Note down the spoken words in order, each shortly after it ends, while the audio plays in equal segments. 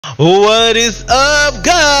What is up,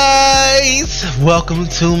 guys? Welcome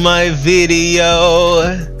to my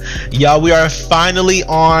video. Y'all, we are finally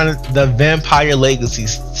on the Vampire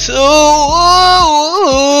Legacies 2.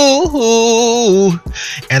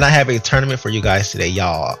 And I have a tournament for you guys today,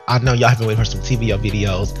 y'all. I know y'all have been waiting for some TVO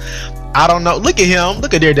videos. I don't know. Look at him.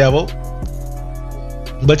 Look at Daredevil.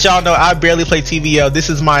 But y'all know I barely play TVO. This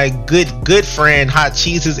is my good friend Hot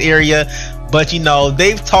Cheese's area. But you know,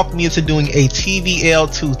 they've talked me into doing a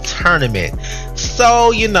TVL2 tournament.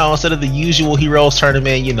 So, you know, instead of the usual Heroes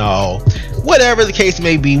tournament, you know, whatever the case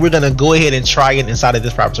may be, we're going to go ahead and try it inside of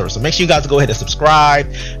this private server. So make sure you guys go ahead and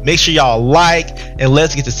subscribe. Make sure y'all like. And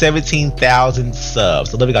let's get to 17,000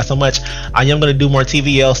 subs. So love you guys so much. I am going to do more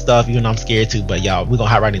TVL stuff, even though I'm scared to. But y'all, we're going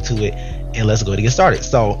to hop right into it. And let's go ahead and get started.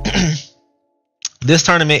 So... this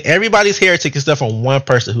tournament, everybody's heretic except from one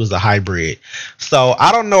person who's a hybrid. So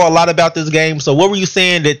I don't know a lot about this game. So what were you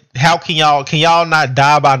saying that how can y'all not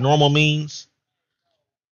die by normal means?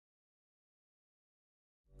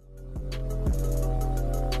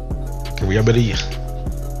 Can we everybody?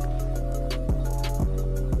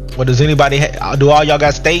 What does anybody do? All y'all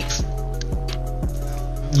got stakes?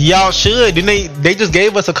 Y'all should. Didn't they just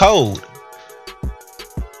gave us a code.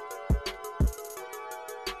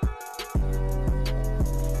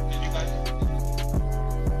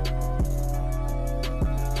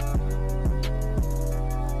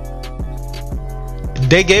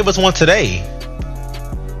 They gave us one today.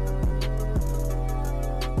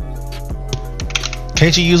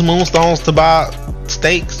 Can't you use moonstones to buy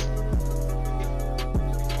stakes?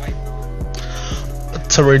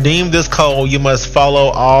 To redeem this code, you must follow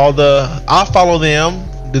all the... I'll follow them.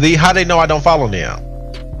 How they know I don't follow them?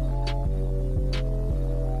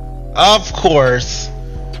 Of course.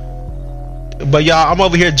 But y'all, I'm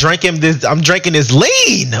over here drinking this. I'm drinking this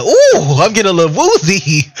lean. Ooh, I'm getting a little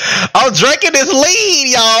woozy. I'm drinking this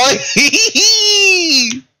lean, y'all.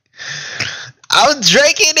 I'm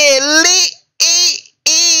drinking that lean.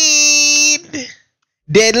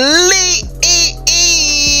 That lean.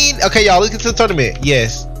 Okay, y'all, look at the tournament.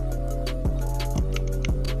 Yes.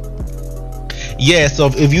 Yes.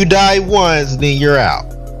 So if you die once, then you're out.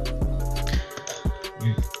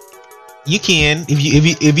 You can,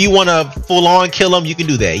 if you want to full on kill them, you can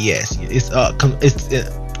do that. Yes, it's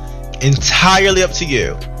entirely up to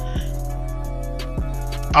you.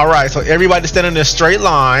 All right, so everybody stand in a straight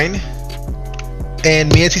line,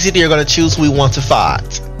 and me and TCD are gonna choose who we want to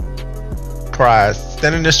fight. Prize,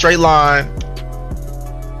 stand in a straight line.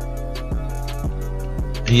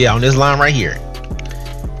 Yeah, on this line right here.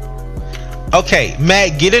 Okay,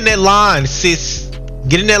 Matt, get in that line, sis.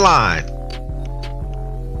 Get in that line.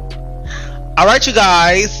 Alright, you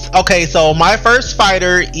guys. Okay, so my first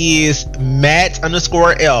fighter is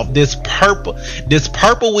Matt_Elf. This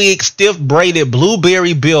purple wig, stiff braided,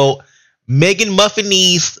 blueberry built, Megan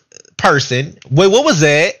Muffinese person. Wait, what was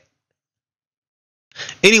that?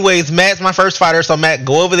 Anyways, Matt's my first fighter. So Matt,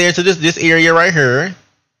 go over there to this area right here.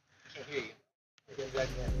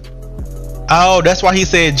 Oh, that's why he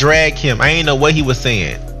said drag him. I ain't know what he was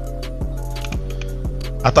saying.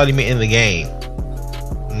 I thought he meant in the game.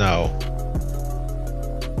 No.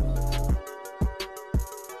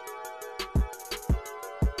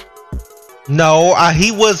 No,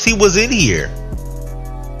 he was in here.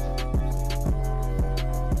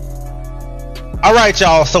 All right,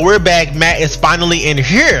 y'all. So we're back. Matt is finally in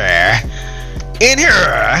here.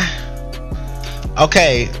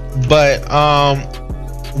 Okay, but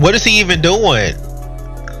what is he even doing?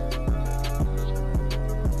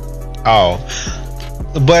 Oh,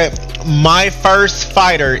 but my first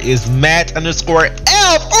fighter is Matt_Elf.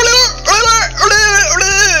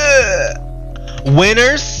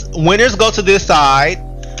 Winners go to this side.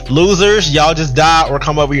 Losers, y'all just die or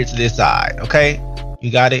come over here to this side. Okay,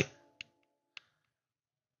 you got it.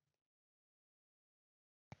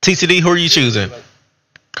 TCD, who are you choosing?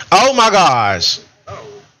 Oh my gosh.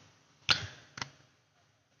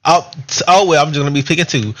 Oh well, I'm just gonna be picking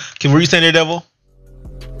two. Were you saying, Daredevil?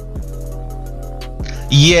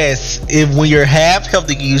 Yes, when you're half health,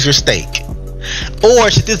 you can use your stake.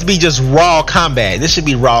 Or should this be just raw combat? This should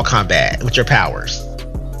be raw combat with your powers.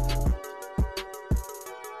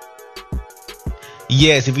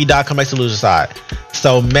 Yes, if you die, come back to the loser side.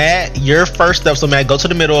 So Matt, you're first up. So Matt, go to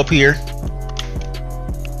the middle up here.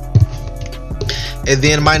 And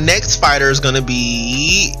then my next fighter is gonna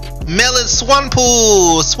be Melon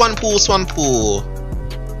Swanpool. Swanpool.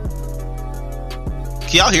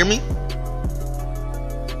 Can y'all hear me?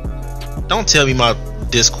 Don't tell me my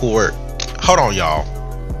Discord. Hold on, y'all.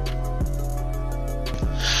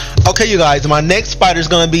 Okay, you guys, my next fighter is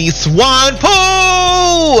gonna be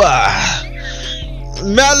Swanpool.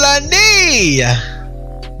 Melanie.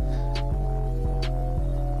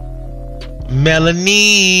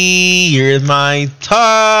 Melanie, you're my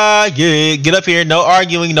target. Get up here. No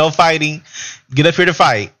arguing, no fighting. Get up here to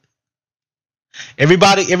fight.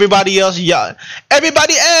 Everybody else, y'all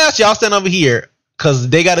stand over here. Cause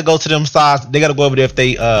they gotta go to them sides. They gotta go over there if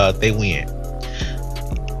they win.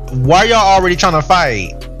 Why y'all already trying to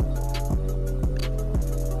fight?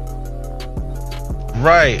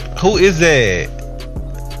 Right. Who is that?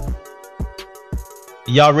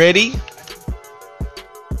 Y'all ready?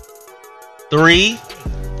 3.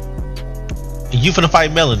 You finna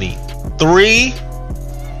fight Melanie. 3,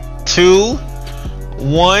 2,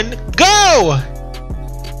 1, go!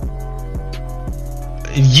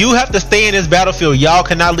 You have to stay in this battlefield. Y'all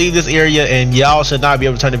cannot leave this area, and y'all should not be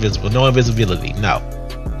able to turn invisible. No invisibility. No.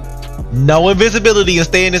 No invisibility, and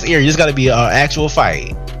stay in this area. It's got to be an actual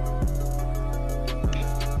fight.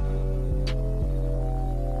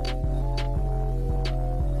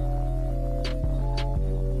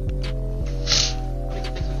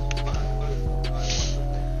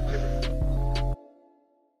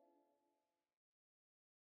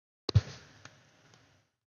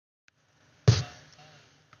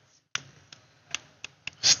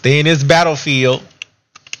 Stay in this battlefield.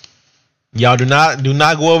 Y'all do not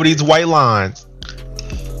go over these white lines.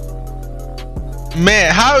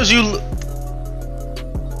 Man, how is you?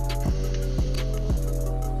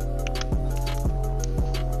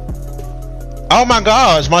 Oh my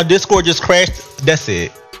gosh, my Discord just crashed. That's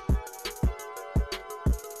it.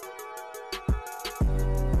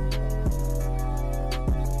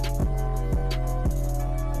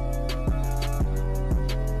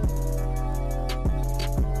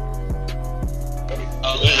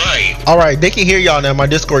 Alright, they can hear y'all now. My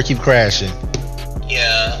Discord keep crashing.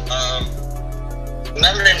 Yeah,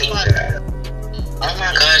 Melanie. Oh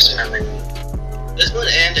my gosh, Melanie. This would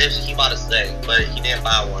end if he bought a steak, but he didn't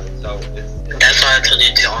buy one, so that's why I told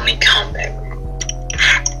you to only come back.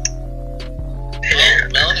 Yeah,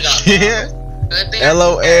 Melanie got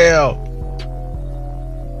LOL.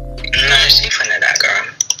 No, she finna that girl.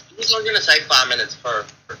 It's only gonna take 5 minutes per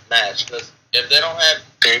match, because if they don't have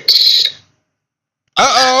bitch.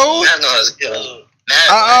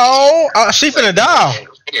 She finna die.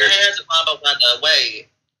 Hands a combo by the way.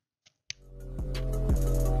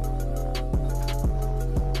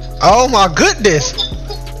 Oh my goodness.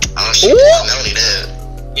 Oh shit, Melanie dead.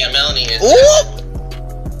 Yeah, Melanie is dead.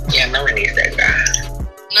 Yeah, Melanie is dead, guy.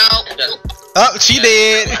 No. Oh, she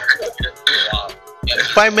dead.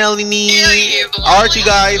 Fight Melanie. Alright, you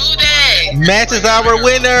guys. Matt is our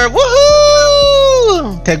winner.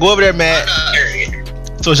 Woohoo! Okay, go over there, Matt.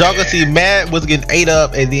 So as y'all can see, Matt was getting ate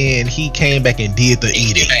up, and then he came back and did the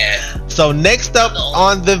eating. So next up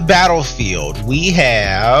on the battlefield, we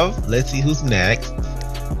have, let's see who's next.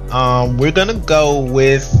 We're gonna go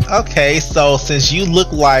with, okay, so since you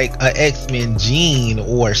look like a X-Men Jean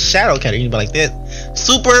or Shadow Cat or anybody like that,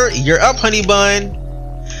 Super, you're up, honey bun.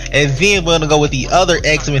 And then we're gonna go with the other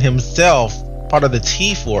X-Men himself, part of the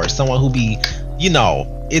T-Force, someone who be, you know,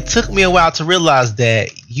 it took me a while to realize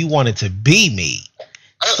that you wanted to be me.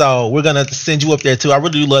 So we're gonna send you up there too. I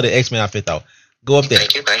really do love the X-Men outfit though. Go up there.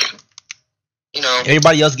 Thank you. You know,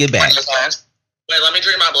 everybody else get back. Wait, let me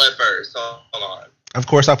drink my blood first. So, hold on. Of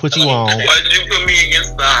course, I'll put you on. Why'd you put me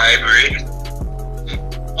against the hybrid?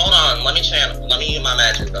 Hold on, let me use my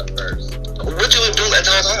magic stuff first. What you doing that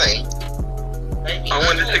time? I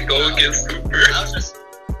wanted to go against Super. I was just,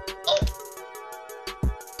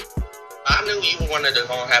 I knew you wanted to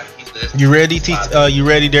go and have a piece of this. You ready, you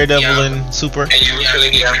ready, Daredevil and Super? And you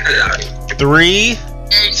really get after that. 3,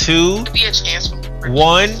 2,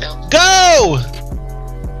 1, go!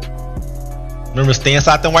 Remember, stay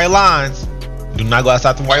inside them white lines. Do not go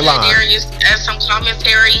outside them white lines. Darius, as some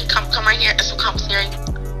commentary, come right here. As some commentary.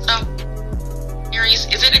 Darius,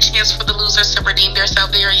 is it a chance for the losers to redeem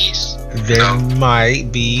themselves, Darius? There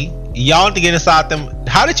might be. Y'all need to get inside them.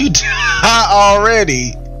 How did you die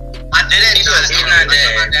already? I didn't. He's not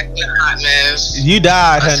dead. You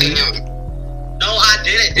died, honey. No, I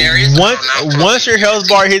didn't, Darius. Once your health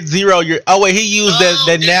bar hits 0, you're. Oh wait, he used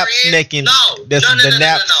the nap snacking. No,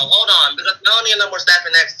 hold on, because Melanie and them were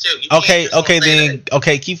snapping next too. Okay, then.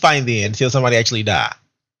 Okay, keep fighting then until somebody actually die.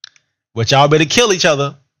 But y'all better kill each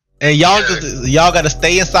other, and y'all got to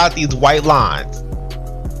stay inside these white lines.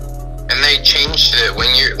 And they changed it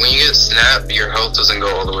when you get snapped, your health doesn't go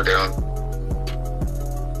all the way down.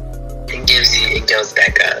 It goes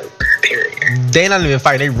back up. Period. They not even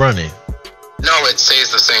fighting; they running. No, it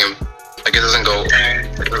stays the same. Like it doesn't go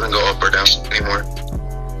up or down anymore.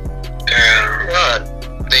 But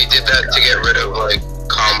they did that to get rid of like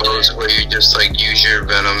combos where you just like use your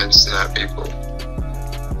venom and snap people.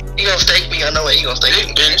 You gonna stake me? I know it. You gonna stake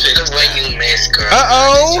me? The way you miss, girl.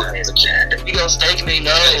 You gonna stake me?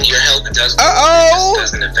 No. Your health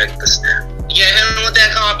doesn't affect the snap. Yeah, hit him with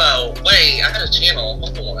that combo. Wait, I got a channel.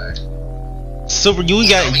 Hold on. Super, you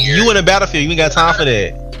in the battlefield. You ain't got time for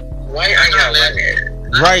that. Why are y'all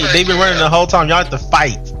running? Right, they've been running the whole time. Y'all have to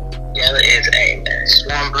fight. Yeah, it is a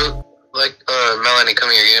Swan Brute. Like, Melanie,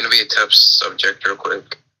 come here. You're gonna be a test subject real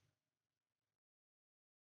quick.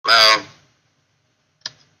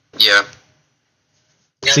 Yeah.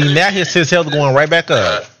 See, now his health going right back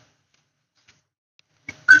up.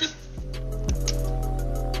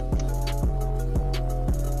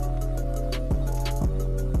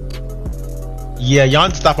 Yeah, y'all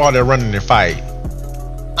need to stop all that running and fight.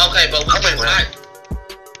 Okay, but we can fight.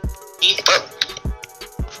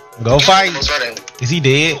 Go fight. Is he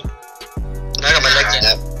dead? I got my neck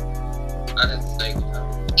up. I didn't say that.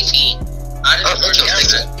 Is he? I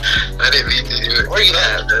didn't mean to do it. Where you at?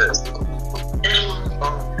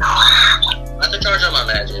 I have to charge on my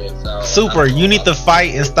magic, so... Super, you need to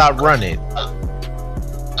fight and stop running.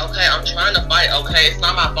 Okay, I'm trying to fight. Okay, it's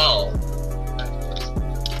not my fault.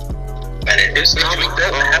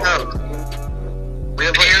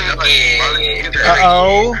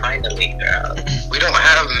 Uh-oh. We don't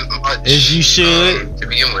have much. As you should. To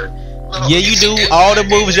begin with. Yeah, you do. All the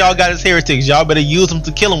moves y'all got as heretics. Y'all better use them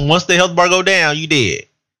to kill them. Once the health bar go down, you dead.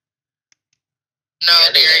 No,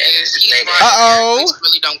 there it is. He's Uh-oh.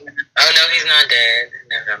 really don't. Oh, no, he's not dead.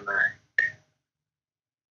 Never mind.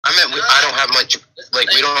 I meant I don't have much, like,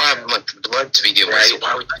 we don't have much blood to begin with, so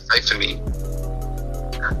why would you fight for me?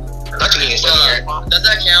 Does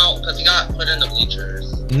that count? Because he got put in the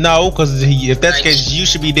bleachers. No, because if that's the case, you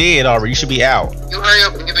should be dead already. You should be out. You hurry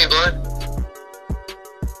up and give me blood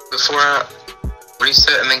before I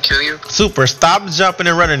reset and then kill you. Super, stop jumping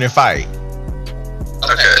and running and fight.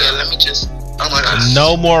 Okay, yeah, let me just... Oh my gosh.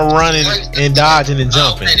 No more running and dodging and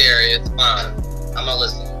jumping. Okay, there it is. Fine. I'm gonna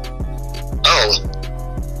listen. Oh.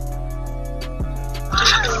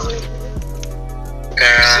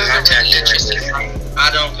 Girl, my I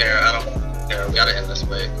don't care. I don't care. We gotta end this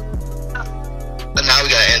way. But now we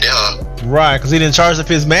gotta end it, huh? Right, because he didn't charge up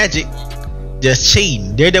his magic. Just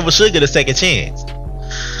cheating. Daredevil should get a second chance.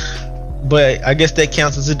 But I guess that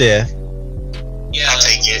counts as a death. Yeah, I'll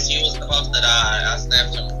take it. He was supposed to die. I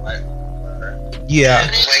snapped him right. Yeah.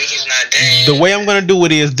 The way he's not dead. The way I'm gonna do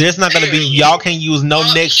it is there's not gonna be y'all can't use no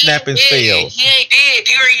neck snapping spells. He ain't dead.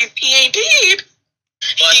 He ain't dead.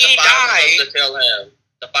 But he ain't died. To kill him.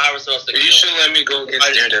 The fire was supposed to kill him. You should let me go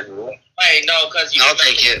against Daredevil. Wait, no, because you. I'll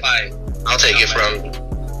take it. I'll take it from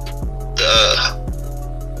the.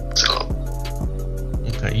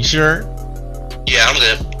 Okay, you sure? Yeah, I'm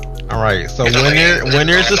good. All right, so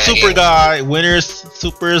winner is the super guy.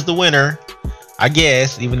 Super is the winner, I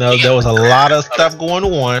guess. Even though there was a lot of stuff going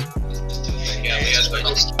on.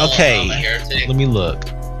 Okay, let me look.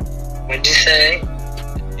 What'd you say?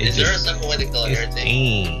 Is there a simple way to kill a heretic?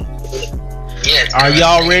 Yeah. Are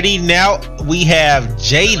y'all ready? Now we have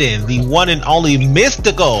Jaden, the one and only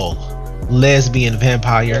mystical lesbian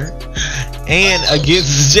vampire, and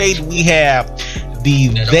against Jaden we have the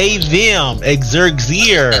they/them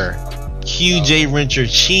Exerxier QJ Rencher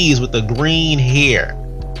Cheese with the green hair.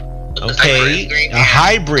 Okay, a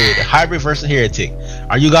hybrid versus heretic.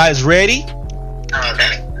 Are you guys ready?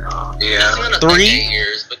 Yeah. 3,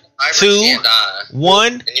 2,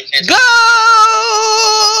 1, go!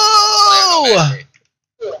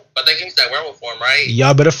 But they can use that werewolf form, right?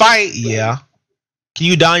 Y'all better fight. Yeah. Can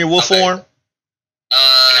you don your wolf form?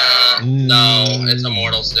 No, it's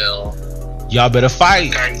immortal still. Y'all better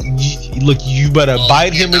fight. Look, you better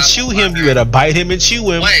bite him and chew him. You better bite him and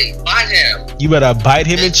chew him. Wait, bite him. You better bite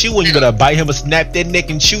him and chew him. You better bite him and snap that neck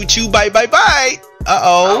and chew, bite.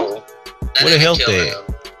 Uh-oh. What the hell's that?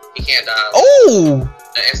 He can't die. Oh!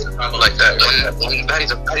 Like that. When he dies,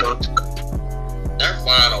 they're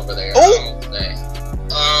flying over there. Oh!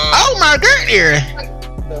 Oh my goodness!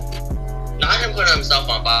 Not him putting himself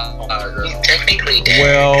on fire. He's technically dead.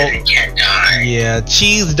 Well, he can't die. Yeah,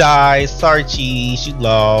 Cheese died. Sorry, Cheese, you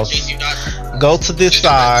lost. Cheese, you go to this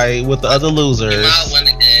side with the other losers. You might win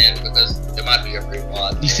again because it might be a free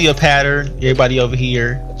plot. You see a pattern? Everybody over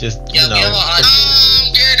here, just you know. Daredevil,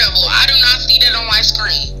 I do not see that on my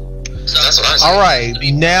screen. So that's what I see. All right,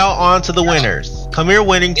 now on to the winners. Come here,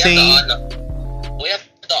 winning team. We have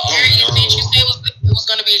the Did you say it was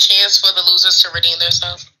going to be a chance for the losers to redeem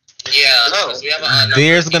themselves? Yeah, no. We have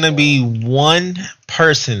There's going to be one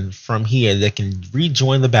person from here that can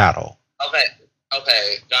rejoin the battle.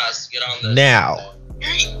 Okay, guys, get on this. Now,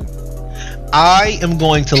 I am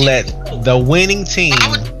going to let the winning team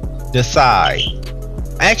decide.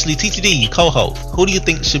 Actually, TTD, co-host, who do you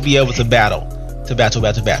think should be able to battle out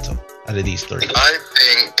of these three? I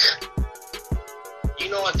think. You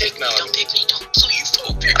know what? Take Melanie. Don't take me. So you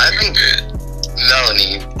full pick. I think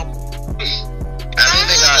Melanie. I think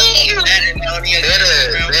they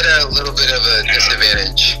got a little bit of a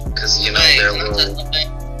disadvantage because you know they're a little.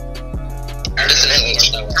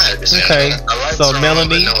 Okay, so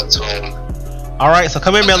Melanie. All right, so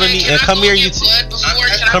come here, Melanie, and come here, you.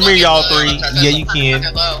 Come here, y'all three. Yeah, you can.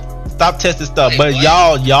 Stop testing stuff, but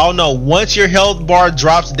y'all know once your health bar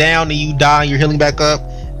drops down and you die, and you're healing back up.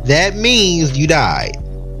 That means you died.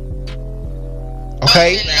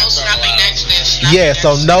 Okay. Yeah,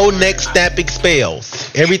 so no neck snapping spells.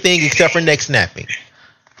 Everything except for neck snapping.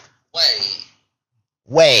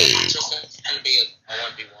 Wait.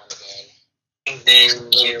 Then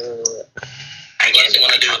I guess you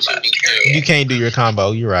want to do a 2v3. You can't do your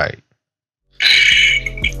combo. You're right.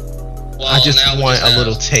 Well, I just want a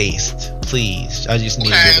little taste, please. I just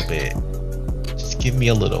need a little bit. Just give me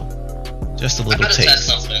a little. Just a little taste.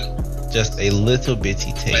 Just a little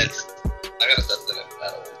bitty taste. I gotta test it in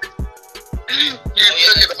battle.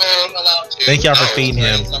 Thank y'all for feeding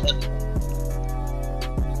him.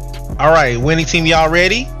 All right, winning team, y'all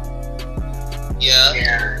ready?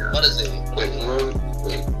 Yeah. What is it? Wait,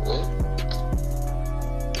 what?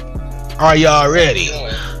 Are y'all ready?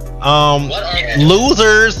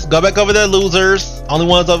 Losers, go back over there, losers. Only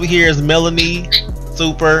ones over here is Melanie,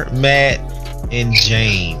 Super, Matt, and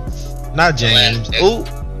James. Not James. Ooh,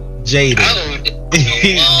 Jaden.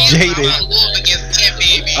 Jaden.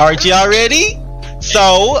 Alright, y'all ready?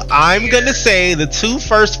 So I'm gonna say the two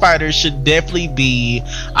first fighters should definitely be.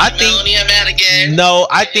 I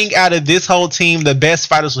think out of this whole team, the best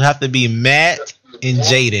fighters will have to be Matt and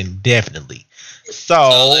Jaden, definitely.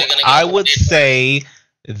 So I would say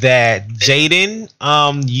that Jaden,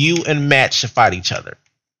 you and Matt should fight each other.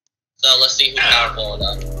 So let's see who's powerful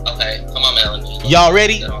enough. Okay, come on, Melanie. Y'all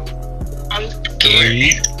ready?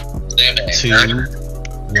 3, 2,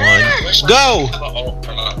 1, go!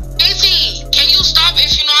 Casey, can you stop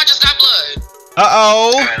if you know I just got blood?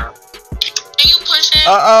 Uh-oh. Can you push it?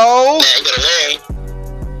 Uh-oh.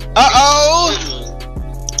 Uh-oh.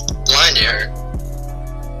 Blinded her.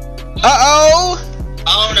 Uh-oh.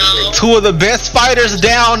 Oh no. Two of the best fighters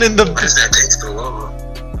down in the... What does that take so long?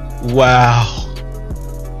 Wow.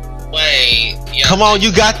 Wait. Yeah, come on,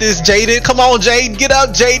 you got this, Jaden. Come on, Jaden. Get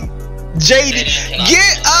up, Jaden. Jaden,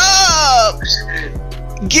 get up.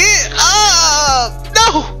 Get up.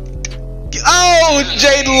 No. Oh,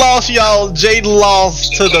 Jaden lost, y'all. Jaden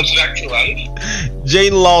lost to the...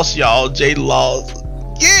 Jaden lost, y'all. Jaden lost.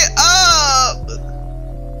 Get up.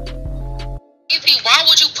 Easy, why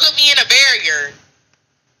would you put me in a barrier?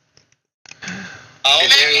 Oh,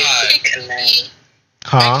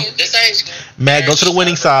 huh? Matt, go to the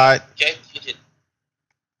winning side.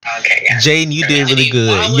 Okay. Jaden, you did really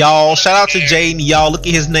good. Y'all, shout out to Jaden. Y'all, look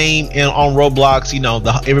at his name on Roblox. You know,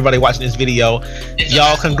 everybody watching this video.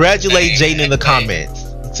 Y'all, congratulate Jaden in the comments.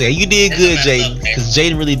 Say you did good, Jaden, because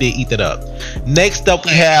Jaden really did eat it up. Next up,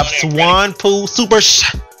 we have Swan Poo Super.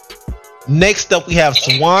 Next up, we have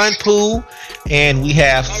Swan Poo, and we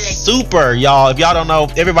have Super. Y'all, if y'all don't know,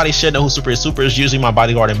 everybody should know who Super is. Super is usually my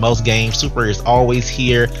bodyguard in most games. Super is always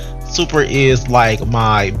here. Super is like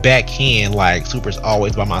my backhand. Like, Super's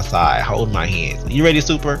always by my side, holding my hands. You ready,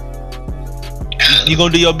 Super? You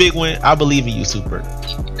gonna do your big one? I believe in you, Super.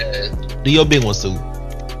 Do your big one, Sue.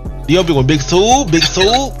 Do your big one, Big Sue. Big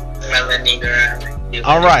Sue.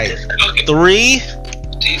 All right, 3,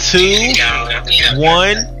 2,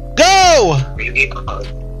 1, go!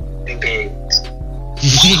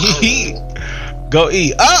 Go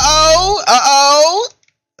eat. Uh-oh.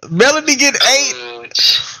 Melanie get 8.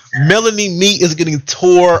 Melanie meat is getting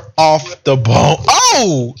tore off the bone.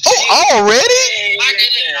 Oh, already? I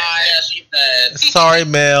didn't know. Sorry,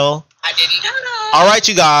 Mel. I didn't know. All right,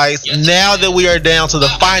 you guys. Now that we are down to the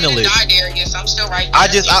finalists, I'm still right there.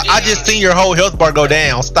 I just seen your whole health bar go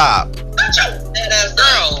down. Stop. Girl,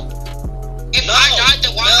 if I died,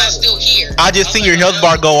 then why am I still here? I just seen your health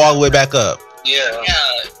bar go all the way back up.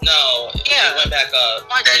 It went back up.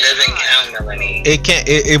 That doesn't count, Melanie. It can't.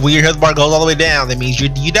 When your health bar goes all the way down, that means you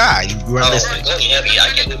die. You run this thing.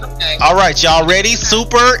 All right, y'all ready?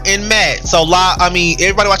 Super and Matt. So,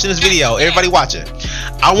 everybody watching this video, everybody watching,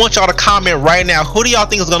 I want y'all to comment right now. Who do y'all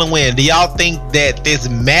think is gonna win? Do y'all think that this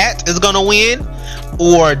Matt is gonna win,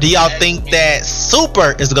 or do y'all think that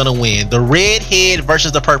Super is gonna win? The red head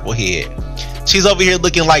versus the purple head. She's over here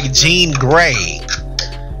looking like Jean Grey.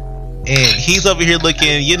 And he's over here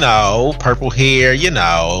looking, you know, purple hair, you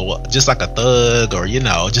know, just like a thug, or, you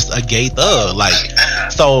know, just a gay thug. Like,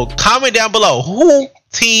 so comment down below, who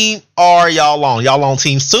team are y'all on? Y'all on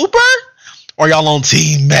Team Super or y'all on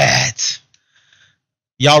Team Matt?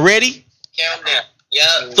 Y'all ready? Count down.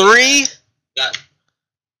 Yeah. 3,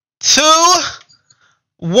 2,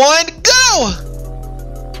 1, go!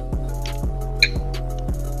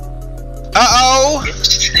 Uh-oh.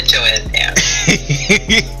 Sit your ass down.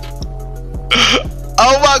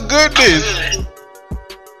 Oh my goodness.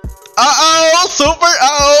 Uh-oh, Super.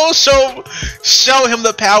 Uh-oh, show him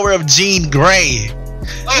the power of Jean Grey.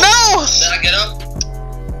 Oh, no. Did I get him?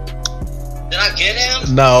 Did I get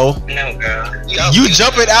him? No. No, girl. You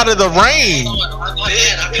jumping out of the rain.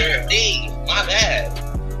 I couldn't see. My bad.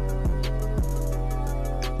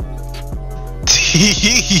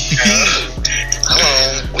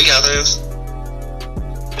 Hello. We got this.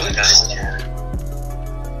 We got this.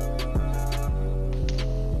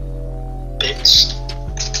 Bitch.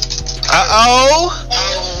 Uh-oh.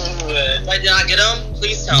 Wait, did I get him?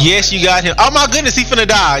 Please tell me. Yes, you got him. Oh my goodness, he finna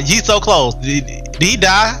die. He's so close. Did he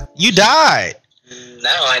die? You died. No,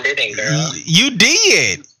 I didn't, girl. You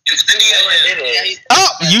did. I didn't. Oh,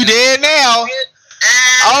 you dead now.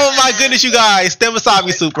 Oh my goodness, you guys. Stand beside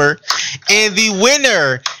me, Super. And the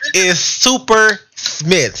winner is Super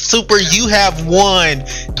Smith. Super, you have won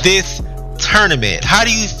this tournament. How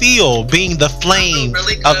do you feel being the flame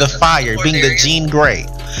of the fire, being the Jean Grey?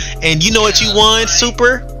 And you know what you won,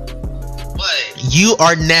 Super? What? You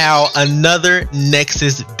are now another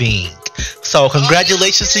Nexus being. So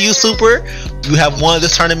congratulations to you, Super. You have won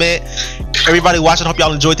this tournament. Everybody watching, hope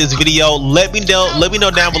y'all enjoyed this video. Let me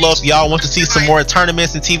know down below if y'all want to see some more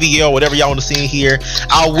tournaments in TVL or whatever y'all want to see in here.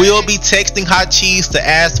 I will be texting Hot Cheese to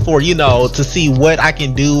ask for, you know, to see what I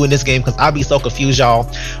can do in this game, because I'll be so confused, y'all.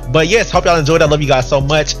 But yes, hope y'all enjoyed. I love you guys so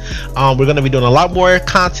much. We're gonna be doing a lot more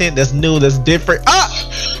content that's new, that's different.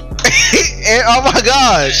 And oh my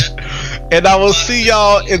gosh. And I will see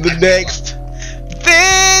y'all in the next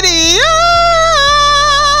video.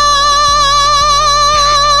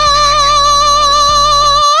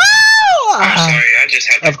 I'm sorry, I just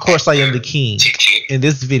had. Of course, I am the king in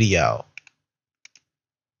this video.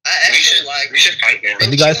 We should fight now.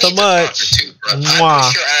 Thank you guys so much.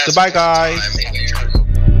 Mwah. Goodbye, guys.